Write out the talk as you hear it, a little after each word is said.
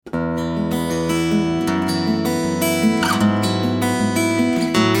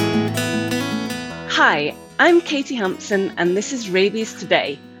Hi, I'm Katie Hampson, and this is Rabies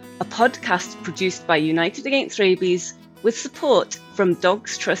Today, a podcast produced by United Against Rabies with support from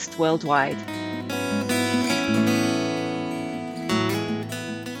Dogs Trust Worldwide.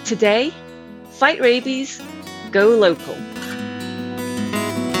 Today, fight rabies, go local.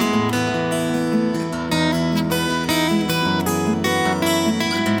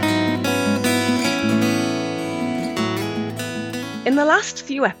 In the last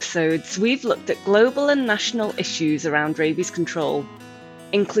few episodes, we've looked at global and national issues around rabies control,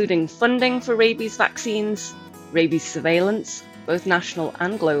 including funding for rabies vaccines, rabies surveillance, both national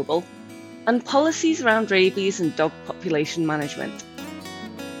and global, and policies around rabies and dog population management.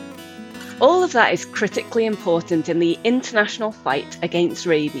 All of that is critically important in the international fight against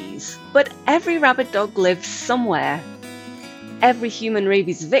rabies. But every rabid dog lives somewhere. Every human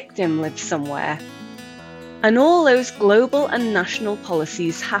rabies victim lives somewhere. And all those global and national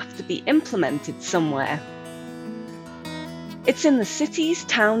policies have to be implemented somewhere. It's in the cities,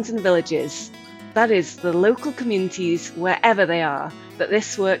 towns and villages, that is, the local communities, wherever they are, that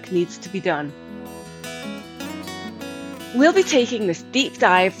this work needs to be done. We'll be taking this deep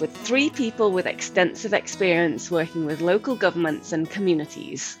dive with 3 people with extensive experience working with local governments and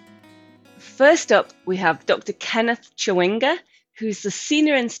communities. First up, we have Dr. Kenneth Chawinga, who's the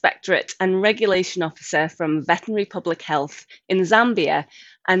Senior Inspectorate and Regulation Officer from Veterinary Public Health in Zambia,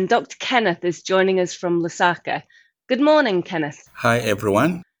 and Dr. Kenneth is joining us from Lusaka. Good morning, Kenneth. Hi,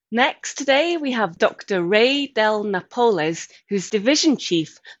 everyone. Next today, we have Dr. Ray Del Napoles, who's Division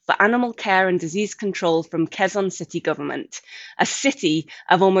Chief for Animal Care and Disease Control from Quezon City Government, a city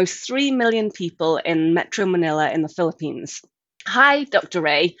of almost 3 million people in Metro Manila in the Philippines. Hi, Dr.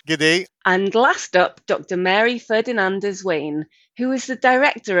 Ray. Good day. And last up, Dr. Mary Ferdinandez Wayne, who is the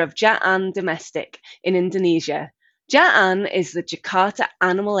Director of Jaan Domestic in Indonesia. Jaan is the Jakarta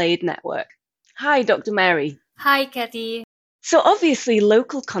Animal Aid Network. Hi, Dr. Mary. Hi, Katie. So obviously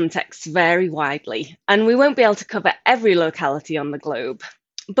local contexts vary widely, and we won't be able to cover every locality on the globe.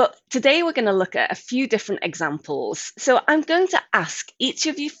 But today we're going to look at a few different examples. So I'm going to ask each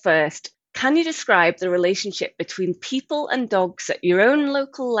of you first, can you describe the relationship between people and dogs at your own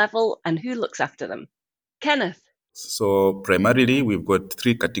local level and who looks after them? Kenneth. So primarily, we've got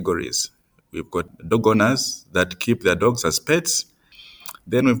 3 categories. We've got dog owners that keep their dogs as pets.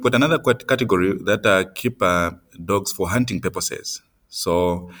 Then we've got another category that keep dogs for hunting purposes.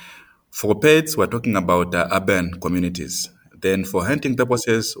 So for pets, we're talking about urban communities. Then for hunting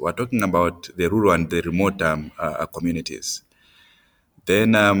purposes, we're talking about the rural and the remote communities.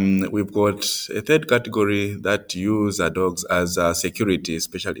 Then we've got a third category that use dogs as security,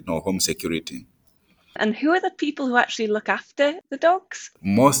 especially home security. And who are the people who actually look after the dogs?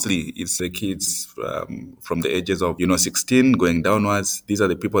 Mostly it's the kids from the ages of 16 going downwards. These are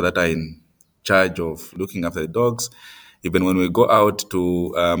the people that are in charge of looking after the dogs. Even when we go out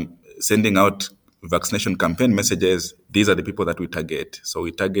to sending out vaccination campaign messages, these are the people that we target. So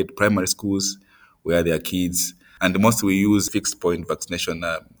we target primary schools where there are kids. And mostly we use fixed point vaccination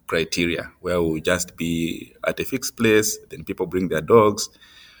criteria where we'll just be at a fixed place, then people bring their dogs,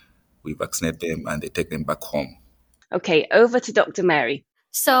 we vaccinate them and they take them back home. Okay, over to Dr. Mary.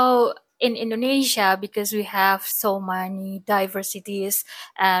 So in Indonesia, because we have so many diversities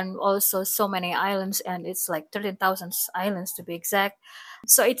and also so many islands, and it's like 13,000 islands to be exact.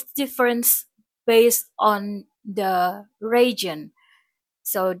 So it's different based on the region.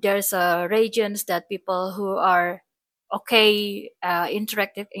 So there's regions that people who are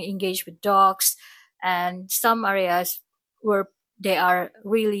interactive, engaged with dogs, and some areas where they are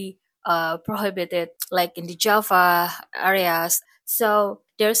really prohibited, like in the Java areas. So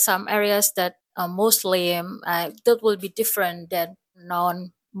there's some areas that are Muslim that will be different than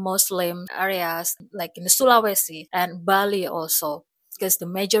non-Muslim areas, like in the Sulawesi and Bali also, because the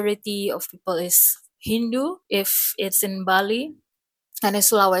majority of people is Hindu if it's in Bali, and in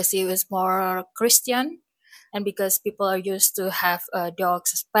Sulawesi is more Christian. And because people are used to have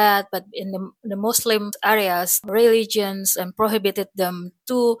dogs as pet, but in the Muslim areas, religions and prohibited them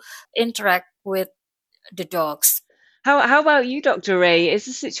to interact with the dogs. How about you, Dr. Ray? Is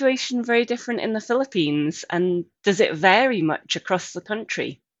the situation very different in the Philippines, and does it vary much across the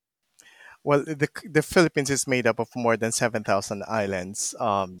country? Well, the Philippines is made up of more than 7,000 islands.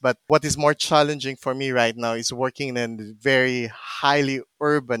 But what is more challenging for me right now is working in a very highly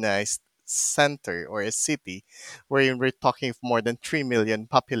urbanized center or a city where we're talking of more than 3 million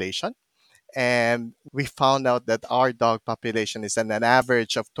population. And we found out that our dog population is an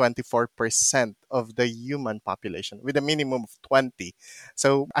average of 24% of the human population with a minimum of 20.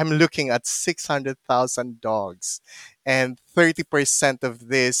 So I'm looking at 600,000 dogs, and 30% of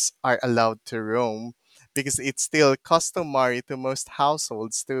this are allowed to roam because it's still customary to most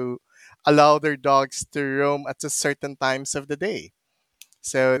households to allow their dogs to roam at a certain times of the day.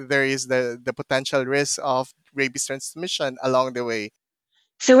 So there is the potential risk of rabies transmission along the way.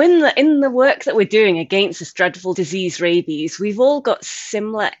 So in the work that we're doing against this dreadful disease rabies, we've all got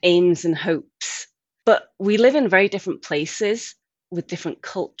similar aims and hopes, but we live in very different places with different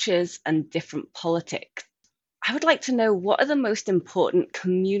cultures and different politics. I would like to know, what are the most important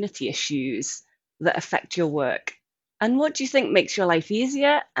community issues that affect your work? And what do you think makes your life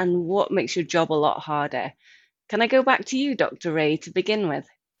easier and what makes your job a lot harder? Can I go back to you, Dr. Ray, to begin with?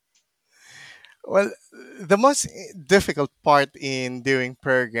 Well, the most difficult part in doing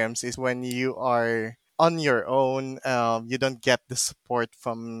programs is when you are on your own. You don't get the support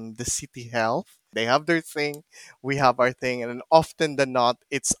from the city health. They have their thing, we have our thing, and often than not,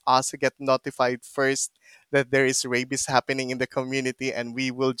 it's us who get notified first that there is rabies happening in the community, and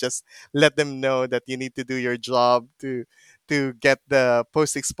we will just let them know that you need to do your job to get the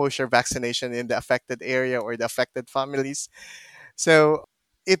post-exposure vaccination in the affected area or the affected families. So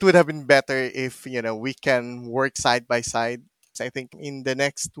it would have been better if we can work side by side. I think in the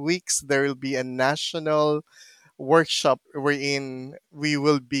next weeks there will be a national workshop wherein we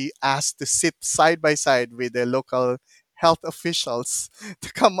will be asked to sit side by side with the local health officials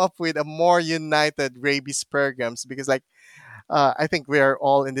to come up with a more united rabies programs, because I think we are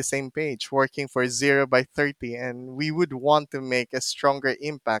all in the same page, working for 0 by 30, and we would want to make a stronger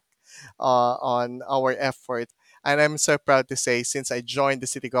impact on our effort. And I'm so proud to say, since I joined the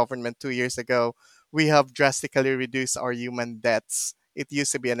city government 2 years ago, we have drastically reduced our human deaths. It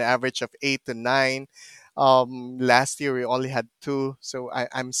used to be an average of 8 to 9. Last year we only had two, so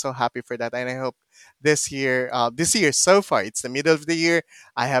I'm so happy for that, and I hope this year so far, it's the middle of the year,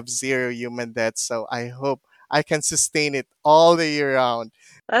 I have zero human deaths. So I hope I can sustain it all the year round.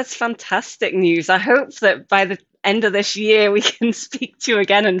 That's fantastic news. I hope that by the end of this year we can speak to you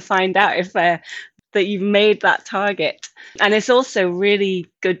again and find out if that you've made that target. And it's also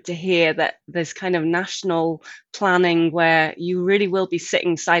really good to hear that there's kind of national planning where you really will be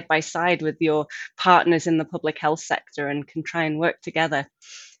sitting side by side with your partners in the public health sector and can try and work together.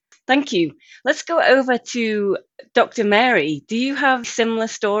 Thank you. Let's go over to Dr. Mary. Do you have similar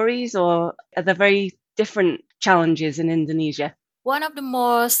stories, or are there very different challenges in Indonesia? One of the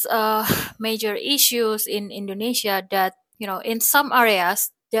most major issues in Indonesia, that in some areas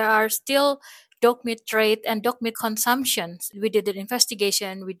there are still dog meat trade and dog meat consumptions. We did an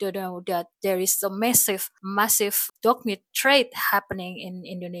investigation. We do know that there is a massive dog meat trade happening in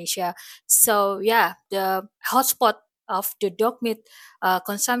Indonesia. So yeah, the hotspot of the dog meat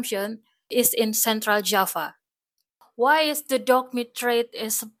consumption is in Central Java. Why is the dog meat trade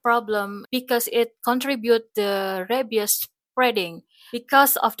is a problem? Because it contribute the rabies spreading.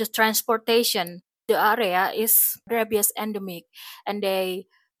 Because of the transportation, the area is rabies endemic, and they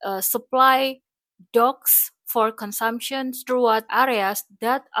supply dogs for consumption throughout areas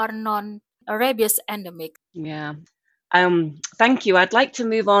that are non-rabies endemic. Yeah. Thank you. I'd like to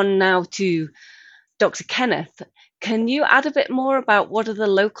move on now to Dr. Kenneth. Can you add a bit more about what are the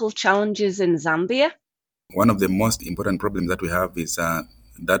local challenges in Zambia? One of the most important problems that we have is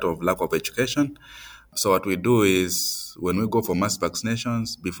that of lack of education. So what we do is, when we go for mass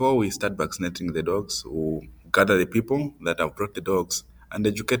vaccinations, before we start vaccinating the dogs, we gather the people that have brought the dogs and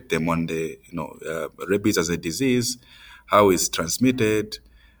educate them on the rabies as a disease, how it's transmitted,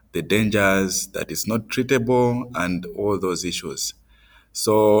 the dangers, that it's not treatable, and all those issues.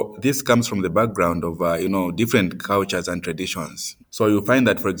 So this comes from the background of different cultures and traditions. So you find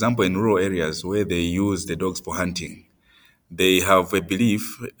that, for example, in rural areas where they use the dogs for hunting, they have a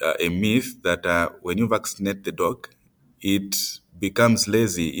belief, a myth that when you vaccinate the dog, it becomes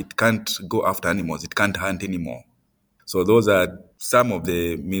lazy. It can't go after animals. It can't hunt anymore. So those are some of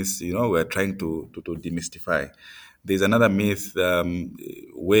the myths, we're trying to demystify. There's another myth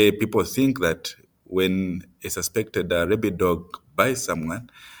where people think that when a suspected rabid dog bites someone,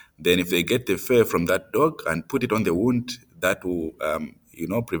 then if they get the fur from that dog and put it on the wound, that will,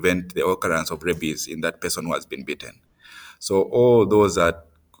 prevent the occurrence of rabies in that person who has been bitten. So all those are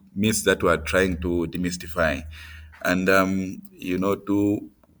myths that we are trying to demystify. And, to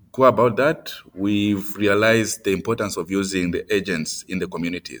go about that, we've realized the importance of using the agents in the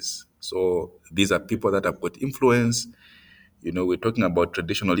communities. So these are people that have got influence. We're talking about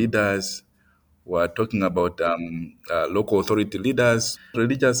traditional leaders. We're talking about local authority leaders,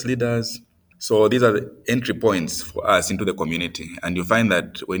 religious leaders, So these are the entry points for us into the community. And you find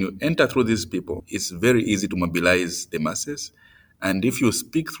that when you enter through these people, it's very easy to mobilize the masses. And if you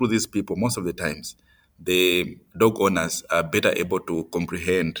speak through these people, most of the times, the dog owners are better able to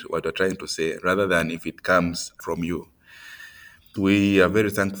comprehend what you're trying to say rather than if it comes from you. We are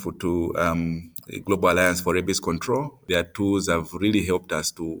very thankful to Global Alliance for Rabies Control. Their tools have really helped us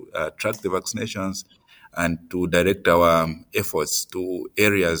to track the vaccinations and to direct our efforts to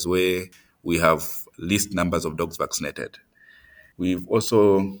areas where we have least numbers of dogs vaccinated. We've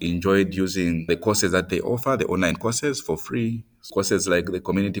also enjoyed using the courses that they offer, the online courses for free, courses like the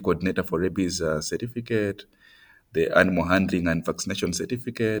Community Coordinator for Rabies certificate, the Animal Handling and Vaccination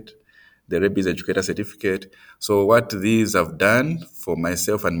certificate, the Rabies Educator certificate. So what these have done for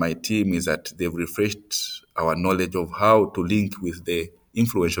myself and my team is that they've refreshed our knowledge of how to link with the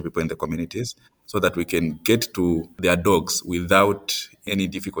influential people in the communities so that we can get to their dogs without any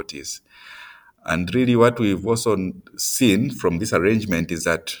difficulties. And really, what we've also seen from this arrangement is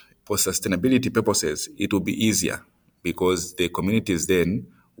that for sustainability purposes, it will be easier because the communities then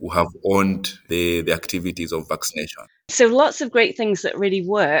will have owned the activities of vaccination. So lots of great things that really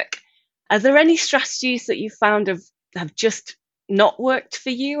work. Are there any strategies that you found have just not worked for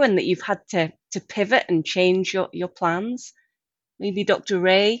you and that you've had to pivot and change your plans? Maybe Dr.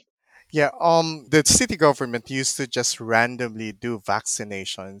 Ray? Yeah, the city government used to just randomly do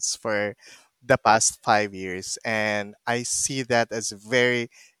vaccinations for the past 5 years, and I see that as a very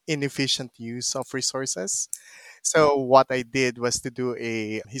inefficient use of resources. So what I did was to do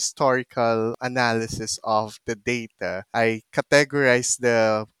a historical analysis of the data. I categorized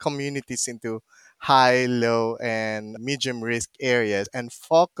the communities into high, low, and medium risk areas and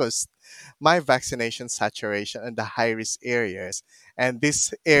focused my vaccination saturation in the high risk areas. And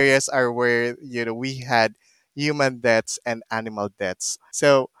these areas are where we had human deaths and animal deaths.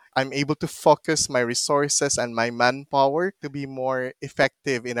 So I'm able to focus my resources and my manpower to be more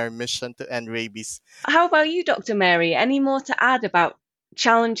effective in our mission to end rabies. How about you, Dr. Mary? Any more to add about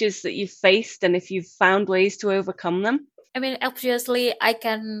challenges that you've faced and if you've found ways to overcome them? I mean, obviously, I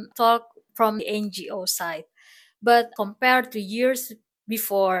can talk from the NGO side, but compared to years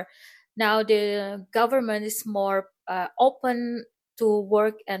before, now the government is more open to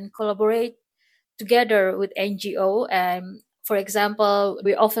work and collaborate together with NGO. And for example,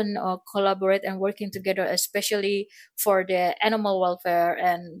 we often collaborate and working together, especially for the animal welfare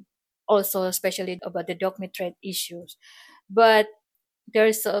and also especially about the dog meat trade issues. But there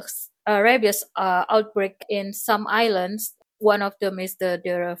is a rabies outbreak in some islands. One of them is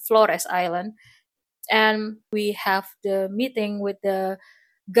the Flores Island, and we have the meeting with the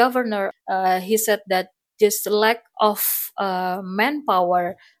governor. He said that this lack of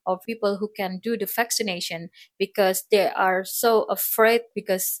manpower of people who can do the vaccination because they are so afraid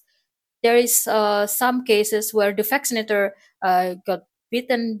because there is some cases where the vaccinator got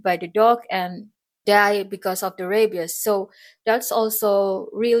bitten by the dog and die because of the rabies. So that's also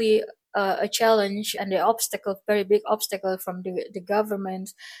really a challenge and the obstacle, very big obstacle from the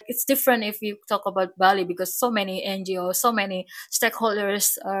government. It's different if you talk about Bali because so many NGOs, so many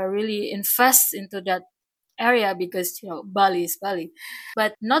stakeholders really invest into that area because Bali is Bali,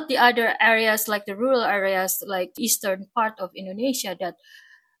 but not the other areas like the rural areas like eastern part of Indonesia that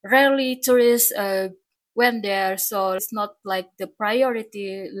rarely tourists went there, so it's not like the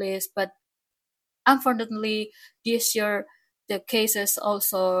priority list. But unfortunately, this year the cases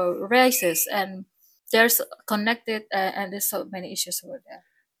also rises, and there's connected and there's so many issues over there.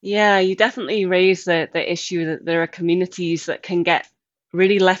 Yeah, you definitely raise the issue that there are communities that can get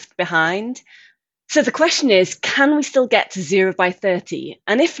really left behind. So the question is, can we still get to 0 by 30?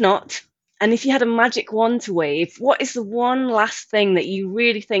 And if not, and if you had a magic wand to wave, what is the one last thing that you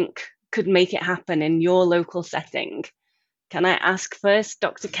really think could make it happen in your local setting? Can I ask first,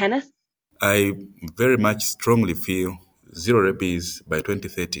 Dr. Kenneth? I very much strongly feel zero rabies by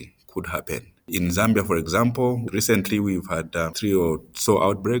 2030 could happen. In Zambia, for example, recently we've had 3 or so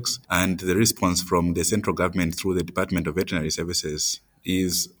outbreaks, and the response from the central government through the Department of Veterinary Services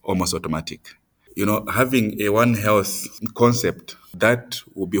is almost automatic. Having a One Health concept that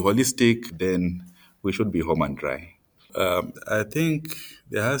will be holistic, then we should be home and dry. I think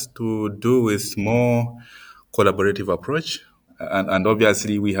there has to do with more collaborative approach. And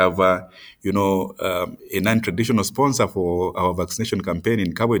obviously, we have, a non-traditional sponsor for our vaccination campaign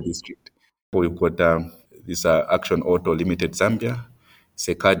in Kabwe district. We've got this Action Auto Limited Zambia. It's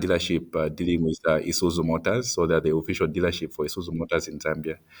a car dealership dealing with Isuzu Motors, so they're the official dealership for Isuzu Motors in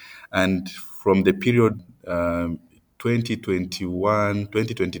Zambia. And from the period 2021,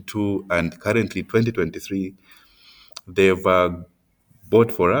 2022, and currently 2023, they've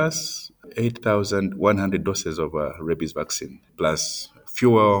bought for us 8,100 doses of rabies vaccine, plus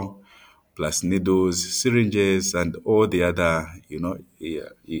fuel, plus needles, syringes, and all the other,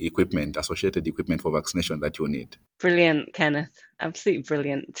 equipment, associated equipment for vaccination that you need. Brilliant, Kenneth. Absolutely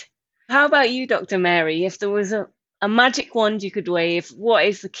brilliant. How about you, Dr. Mary? If there was a magic wand you could wave, what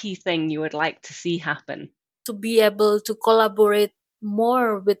is the key thing you would like to see happen? To be able to collaborate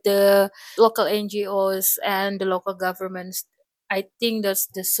more with the local NGOs and the local governments, I think that's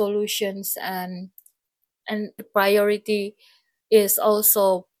the solutions, and the priority is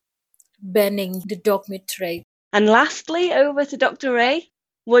also banning the dog meat trade. And lastly, over to Dr. Ray.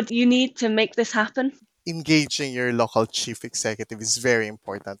 What do you need to make this happen? Engaging your local chief executive is very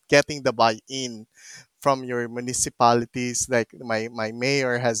important. Getting the buy-in from your municipalities, like my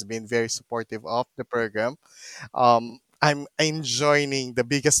mayor has been very supportive of the program. I'm joining the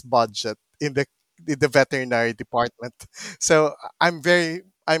biggest budget in the veterinary department, so I'm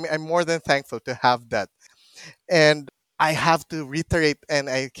more than thankful to have that. And I have to reiterate, and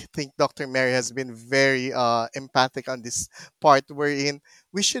I think Dr. Mary has been very empathic on this part, wherein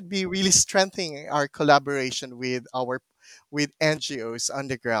we should be really strengthening our collaboration with NGOs on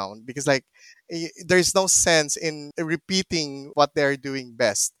the ground, because there's no sense in repeating what they're doing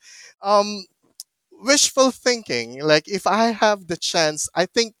best. Um, Wishful thinking, like if I have the chance, I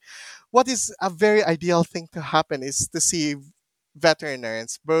think what is a very ideal thing to happen is to see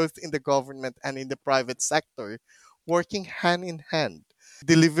veterinarians, both in the government and in the private sector, working hand in hand,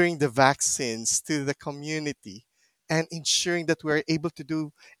 delivering the vaccines to the community and ensuring that we're able to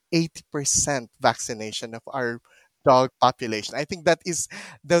do 80% vaccination of our dog population. I think that is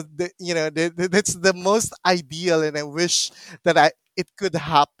that's the most ideal, and I wish that I it could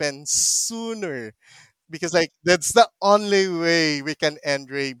happen sooner, because that's the only way we can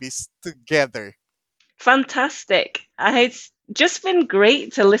end rabies together. Fantastic. It's just been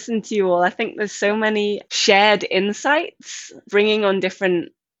great to listen to you all. I think there's so many shared insights, bringing on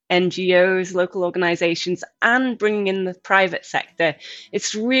different NGOs, local organizations, and bringing in the private sector.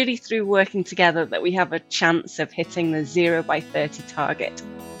 It's really through working together that we have a chance of hitting the 0 by 30 target.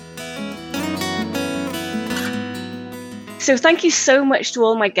 So thank you so much to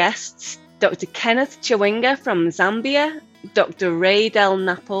all my guests, Dr. Kenneth Chawinga from Zambia, Dr. Ray Del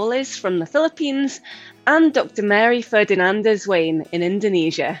Napoles from the Philippines, and Dr. Mary Ferdinandez Wayne in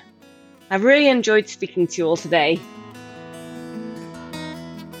Indonesia. I've really enjoyed speaking to you all today.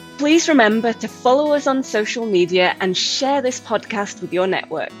 Please remember to follow us on social media and share this podcast with your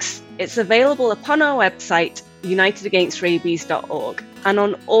networks. It's available upon our website, unitedagainstrabies.org, and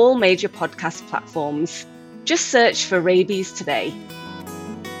on all major podcast platforms. Just search for Rabies Today.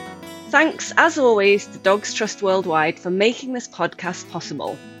 Thanks, as always, to Dogs Trust Worldwide for making this podcast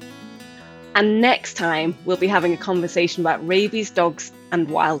possible. And next time, we'll be having a conversation about rabies, dogs, and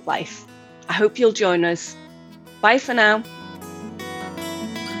wildlife. I hope you'll join us. Bye for now.